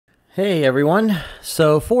Hey everyone.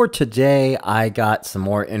 So for today, I got some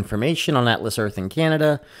more information on Atlas Earth in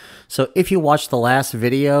Canada. So if you watched the last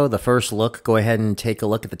video, the first look, go ahead and take a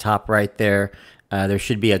look at the top right there. There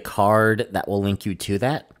should be a card that will link you to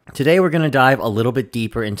that. Today we're going to dive a little bit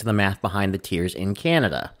deeper into the math behind the tiers in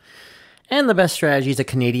Canada, and the best strategies a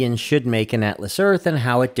Canadian should make in Atlas Earth and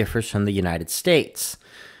how it differs from the United States.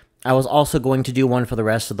 I was also going to do one for the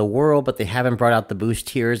rest of the world, but they haven't brought out the boost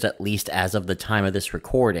tiers, at least as of the time of this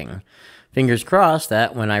recording. Fingers crossed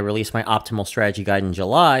that when I release my optimal strategy guide in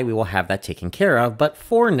July, we will have that taken care of, but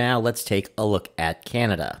for now, let's take a look at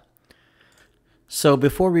Canada. So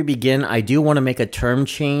before we begin, I do want to make a term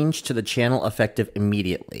change to the channel effective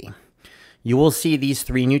immediately. You will see these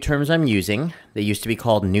three new terms I'm using. They used to be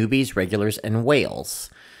called newbies, regulars, and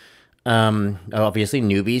whales. Obviously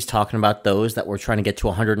newbies, talking about those that were trying to get to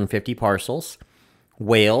 150 parcels.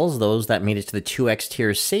 Whales, those that made it to the 2x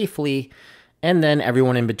tiers safely. And then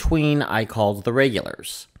everyone in between I called the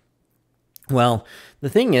regulars. Well, the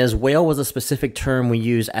thing is, whale was a specific term we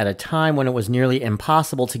used at a time when it was nearly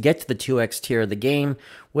impossible to get to the 2x tier of the game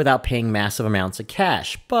without paying massive amounts of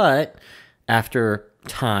cash. But after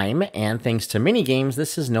time and thanks to minigames,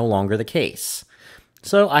 this is no longer the case.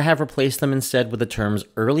 So I have replaced them instead with the terms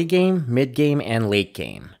early game, mid game, and late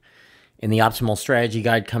game. In the optimal strategy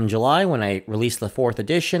guide come July, when I release the 4th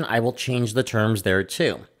edition, I will change the terms there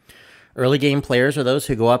too. Early game players are those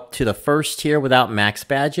who go up to the first tier without max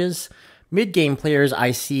badges. Mid game players I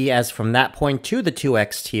see as from that point to the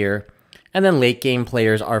 2x tier, and then late game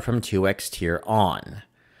players are from 2x tier on.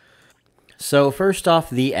 So first off,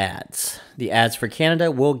 the ads. The ads for Canada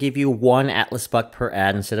will give you 1 Atlas buck per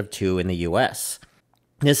ad instead of 2 in the US.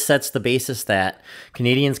 This sets the basis that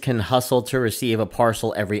Canadians can hustle to receive a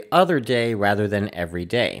parcel every other day rather than every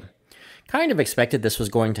day. Kind of expected this was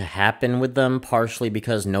going to happen with them, partially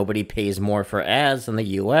because nobody pays more for ads than the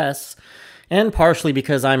US, and partially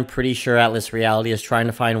because I'm pretty sure Atlas Reality is trying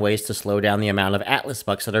to find ways to slow down the amount of Atlas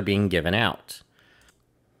bucks that are being given out.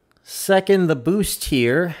 Second, the boost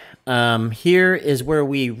tier. Here is where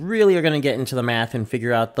we really are going to get into the math and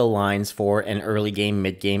figure out the lines for an early game,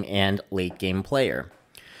 mid game, and late game player.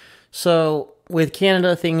 So, with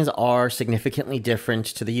Canada, things are significantly different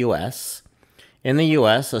to the US. In the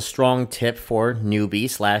US, a strong tip for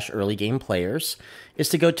newbie/early game players is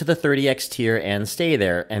to go to the 30x tier and stay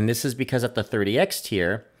there. And this is because at the 30x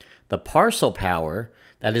tier, the parcel power,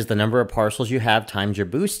 that is the number of parcels you have times your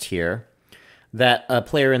boost tier, that a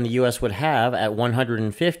player in the US would have at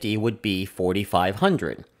 150 would be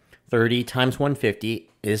 4,500. 30 times 150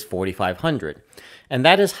 is 4,500. And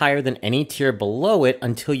that is higher than any tier below it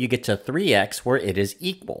until you get to 3x where it is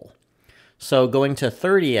equal. So going to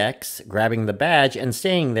 30x, grabbing the badge, and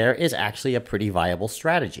staying there is actually a pretty viable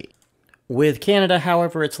strategy. With Canada,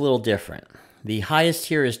 however, it's a little different. The highest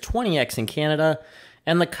tier is 20x in Canada,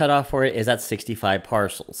 and the cutoff for it is at 65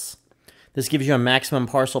 parcels. This gives you a maximum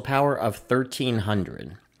parcel power of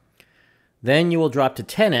 1,300. Then you will drop to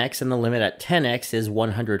 10x, and the limit at 10x is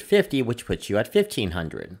 150, which puts you at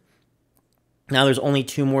 1,500. Now there's only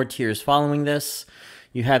 2 more tiers following this.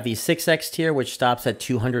 You have the 6x tier, which stops at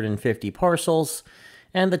 250 parcels,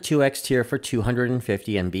 and the 2x tier for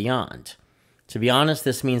 250 and beyond. To be honest,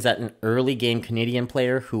 this means that an early game Canadian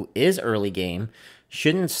player who is early game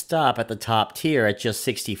shouldn't stop at the top tier at just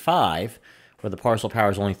 65, where the parcel power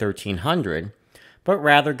is only 1,300, but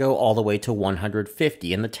rather go all the way to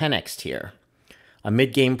 150 in the 10x tier. A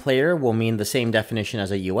mid-game player will mean the same definition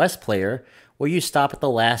as a US player, where you stop at the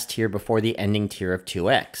last tier before the ending tier of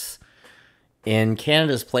 2x. In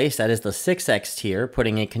Canada's place, that is the 6x tier,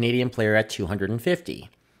 putting a Canadian player at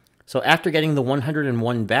 250. So after getting the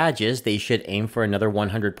 101 badges, they should aim for another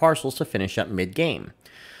 100 parcels to finish up mid-game.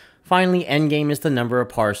 Finally, endgame is the number of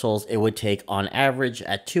parcels it would take on average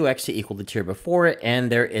at 2x to equal the tier before it,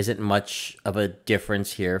 and there isn't much of a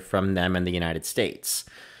difference here from them in the United States.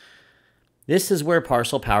 This is where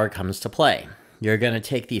parcel power comes to play. You're going to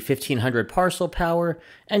take the 1,500 parcel power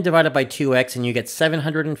and divide it by 2x, and you get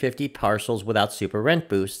 750 parcels without super rent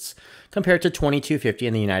boosts, compared to 2,250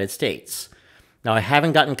 in the United States. Now, I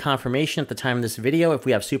haven't gotten confirmation at the time of this video if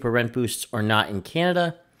we have super rent boosts or not in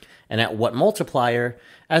Canada, and at what multiplier,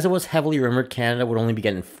 as it was heavily rumored Canada would only be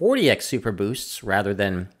getting 40x super boosts rather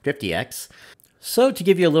than 50x. So to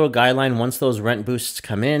give you a little guideline, once those rent boosts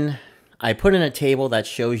come in, I put in a table that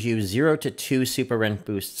shows you 0 to 2 super rent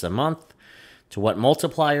boosts a month, to what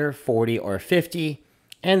multiplier, 40 or 50,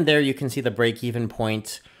 and there you can see the break-even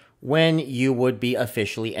point when you would be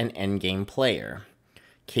officially an endgame player.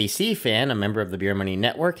 KC Fan, a member of the Beer Money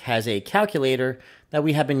Network, has a calculator that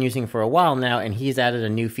we have been using for a while now, and he's added a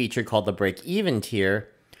new feature called the break-even tier,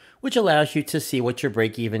 which allows you to see what your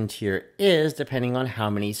break-even tier is depending on how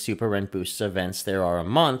many Super Rent Boost events there are a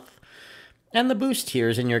month, and the boost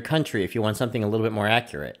tiers in your country if you want something a little bit more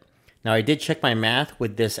accurate. Now, I did check my math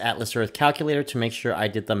with this Atlas Earth calculator to make sure I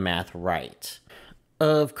did the math right.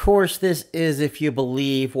 Of course, this is if you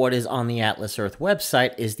believe what is on the Atlas Earth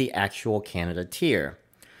website is the actual Canada tier,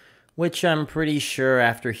 which I'm pretty sure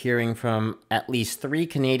after hearing from at least 3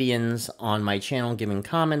 Canadians on my channel giving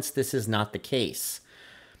comments, this is not the case.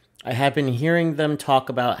 I have been hearing them talk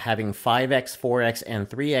about having 5x, 4x, and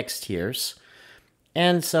 3x tiers,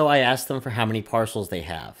 and so I asked them for how many parcels they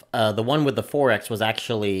have. The one with the 4x was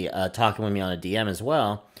actually talking with me on a DM as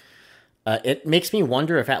well. It makes me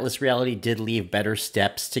wonder if Atlas Reality did leave better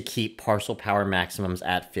steps to keep parcel power maximums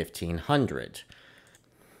at 1500.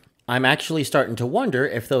 I'm actually starting to wonder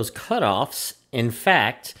if those cutoffs, in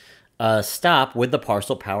fact, stop with the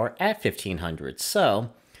parcel power at 1500.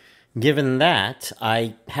 So, given that,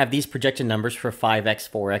 I have these projected numbers for 5x,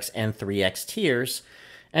 4x, and 3x tiers,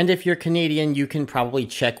 and if you're Canadian, you can probably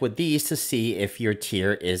check with these to see if your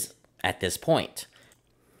tier is at this point.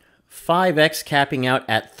 5x capping out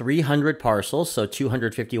at 300 parcels, so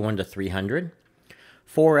 251 to 300.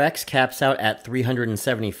 4x caps out at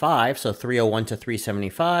 375, so 301 to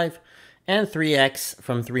 375. And 3x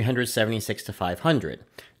from 376 to 500.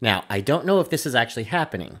 Now, I don't know if this is actually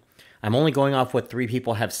happening. I'm only going off what 3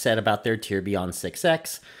 people have said about their tier beyond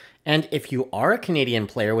 6x. And if you are a Canadian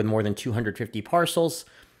player with more than 250 parcels,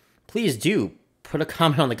 please do put a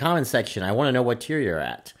comment on the comment section. I want to know what tier you're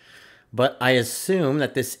at. But I assume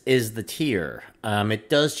that this is the tier. It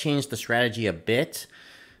does change the strategy a bit.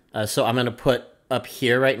 So I'm going to put up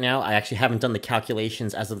here right now. I actually haven't done the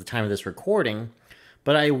calculations as of the time of this recording,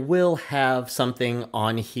 but I will have something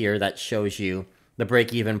on here that shows you the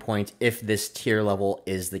break-even point if this tier level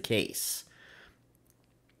is the case.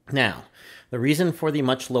 Now, the reason for the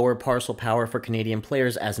much lower parcel power for Canadian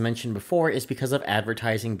players, as mentioned before, is because of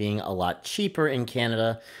advertising being a lot cheaper in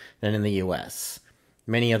Canada than in the US.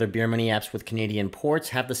 Many other beer money apps with Canadian ports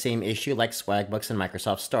have the same issue like Swagbucks and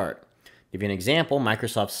Microsoft Start. To give you an example,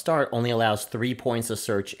 Microsoft Start only allows 3 points of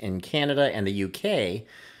search in Canada and the UK,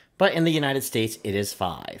 but in the United States it is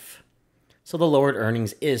 5. So the lowered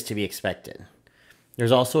earnings is to be expected.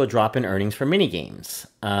 There's also a drop in earnings for minigames.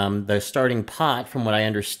 The starting pot, from what I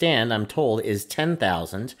understand, I'm told, is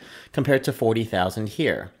 10,000 compared to 40,000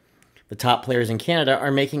 here. The top players in Canada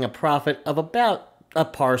are making a profit of about a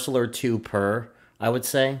parcel or 2 per, I would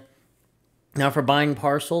say. Now for buying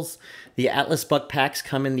parcels, the Atlas Buck packs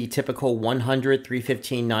come in the typical 100,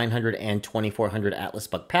 315, 900, and 2400 Atlas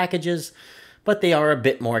Buck packages, but they are a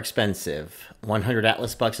bit more expensive. 100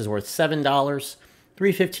 Atlas Bucks is worth $7,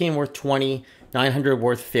 315 worth $20, 900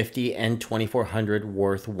 worth $50, and 2400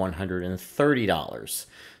 worth $130.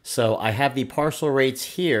 So I have the parcel rates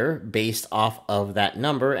here based off of that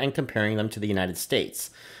number and comparing them to the United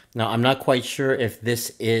States. Now, I'm not quite sure if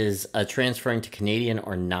this is transferring to Canadian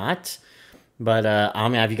or not, but I'm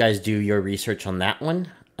going to have you guys do your research on that one.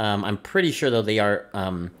 I'm pretty sure, though, they are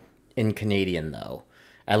in Canadian, though,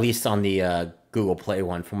 at least on the Google Play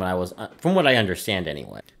one, from what I understand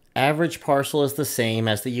anyway. Average parcel is the same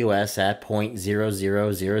as the US at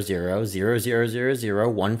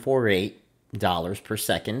 $0.0000000148 per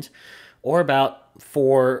second, or about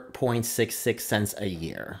 4.66 cents a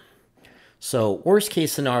year. So worst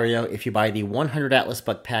case scenario, if you buy the 100 Atlas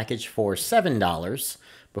Buck package for $7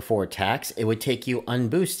 before tax, it would take you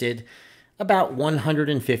unboosted about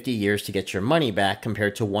 150 years to get your money back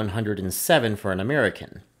compared to 107 for an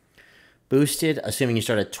American. Boosted, assuming you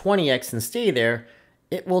start at 20x and stay there,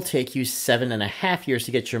 it will take you 7.5 years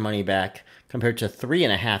to get your money back compared to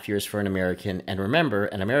 3.5 years for an American. And remember,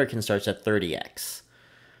 an American starts at 30x.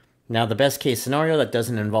 Now, the best case scenario that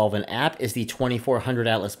doesn't involve an app is the 2400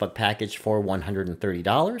 Atlas Buck package for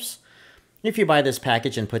 $130. If you buy this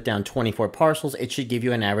package and put down 24 parcels, it should give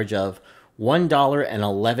you an average of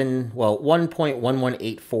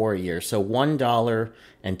 $1.1184 a year. So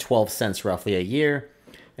 $1.12 roughly a year.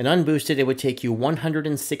 And unboosted, it would take you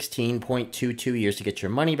 116.22 years to get your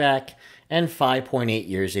money back and 5.8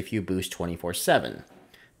 years if you boost 24/7.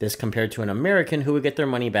 This compared to an American who would get their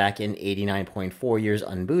money back in 89.4 years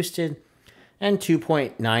unboosted and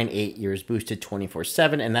 2.98 years boosted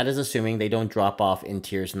 24/7, and that is assuming they don't drop off in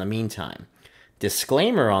tiers in the meantime.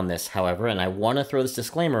 Disclaimer on this, however, and I want to throw this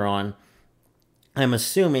disclaimer on, I'm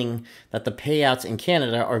assuming that the payouts in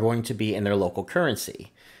Canada are going to be in their local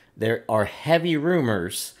currency. There are heavy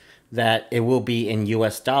rumors that it will be in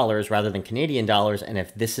US dollars rather than Canadian dollars, and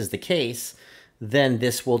if this is the case, then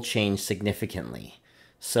this will change significantly.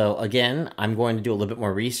 So again, I'm going to do a little bit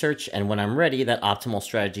more research, and when I'm ready, that optimal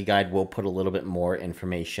strategy guide will put a little bit more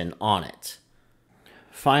information on it.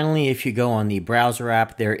 Finally, if you go on the browser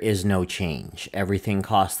app, there is no change. Everything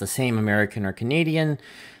costs the same, American or Canadian.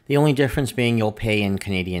 The only difference being you'll pay in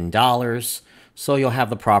Canadian dollars, so you'll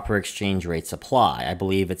have the proper exchange rates apply. I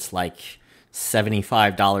believe it's like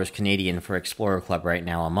 $75 Canadian for Explorer Club right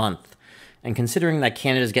now a month. And considering that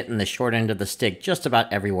Canada's getting the short end of the stick just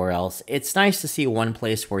about everywhere else, it's nice to see one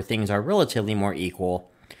place where things are relatively more equal,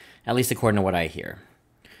 at least according to what I hear.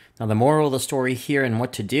 Now, the moral of the story here and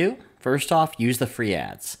what to do: first off, use the free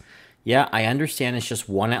ads. Yeah, I understand it's just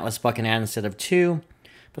one Atlas Buck an ad instead of two,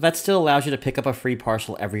 but that still allows you to pick up a free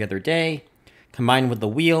parcel every other day, combined with the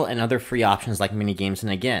wheel and other free options like minigames,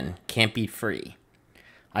 and again, can't beat free.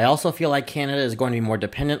 I also feel like Canada is going to be more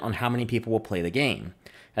dependent on how many people will play the game,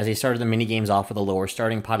 as they started the minigames off with a lower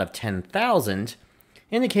starting pot of 10,000,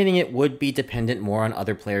 indicating it would be dependent more on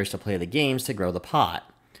other players to play the games to grow the pot.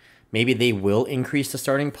 Maybe they will increase the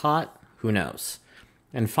starting pot, who knows.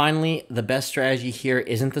 And finally, the best strategy here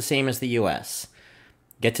isn't the same as the US.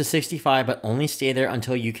 Get to 65, but only stay there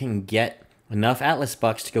until you can get enough Atlas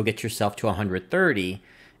Bucks to go get yourself to 130,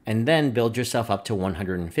 and then build yourself up to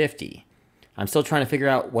 150. I'm still trying to figure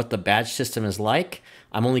out what the badge system is like.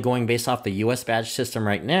 I'm only going based off the US badge system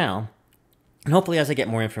right now. And hopefully as I get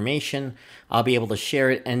more information, I'll be able to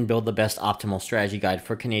share it and build the best optimal strategy guide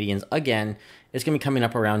for Canadians. Again, it's going to be coming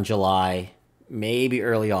up around July, maybe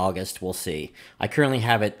early August, we'll see. I currently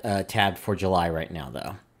have it tabbed for July right now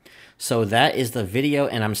though. So that is the video,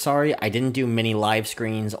 and I'm sorry I didn't do many live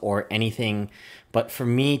screens or anything, but for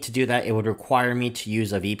me to do that, it would require me to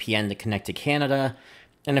use a VPN to connect to Canada.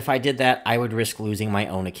 And if I did that, I would risk losing my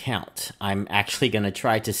own account. I'm actually going to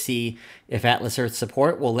try to see if Atlas Earth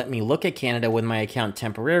support will let me look at Canada with my account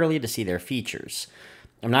temporarily to see their features.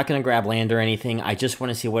 I'm not going to grab land or anything. I just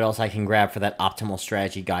want to see what else I can grab for that optimal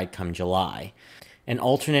strategy guide come July. An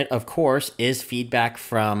alternate, of course, is feedback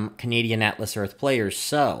from Canadian Atlas Earth players.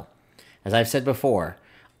 So, as I've said before,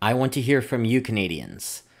 I want to hear from you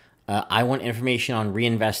Canadians. I want information on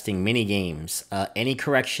reinvesting, minigames, any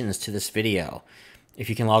corrections to this video. If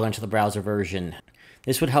you can log on to the browser version.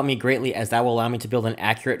 This would help me greatly, as that will allow me to build an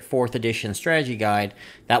accurate 4th edition strategy guide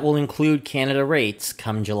that will include Canada rates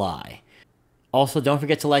come July. Also, don't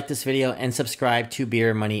forget to like this video and subscribe to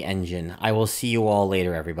Beer Money Engine. I will see you all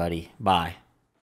later, everybody. Bye.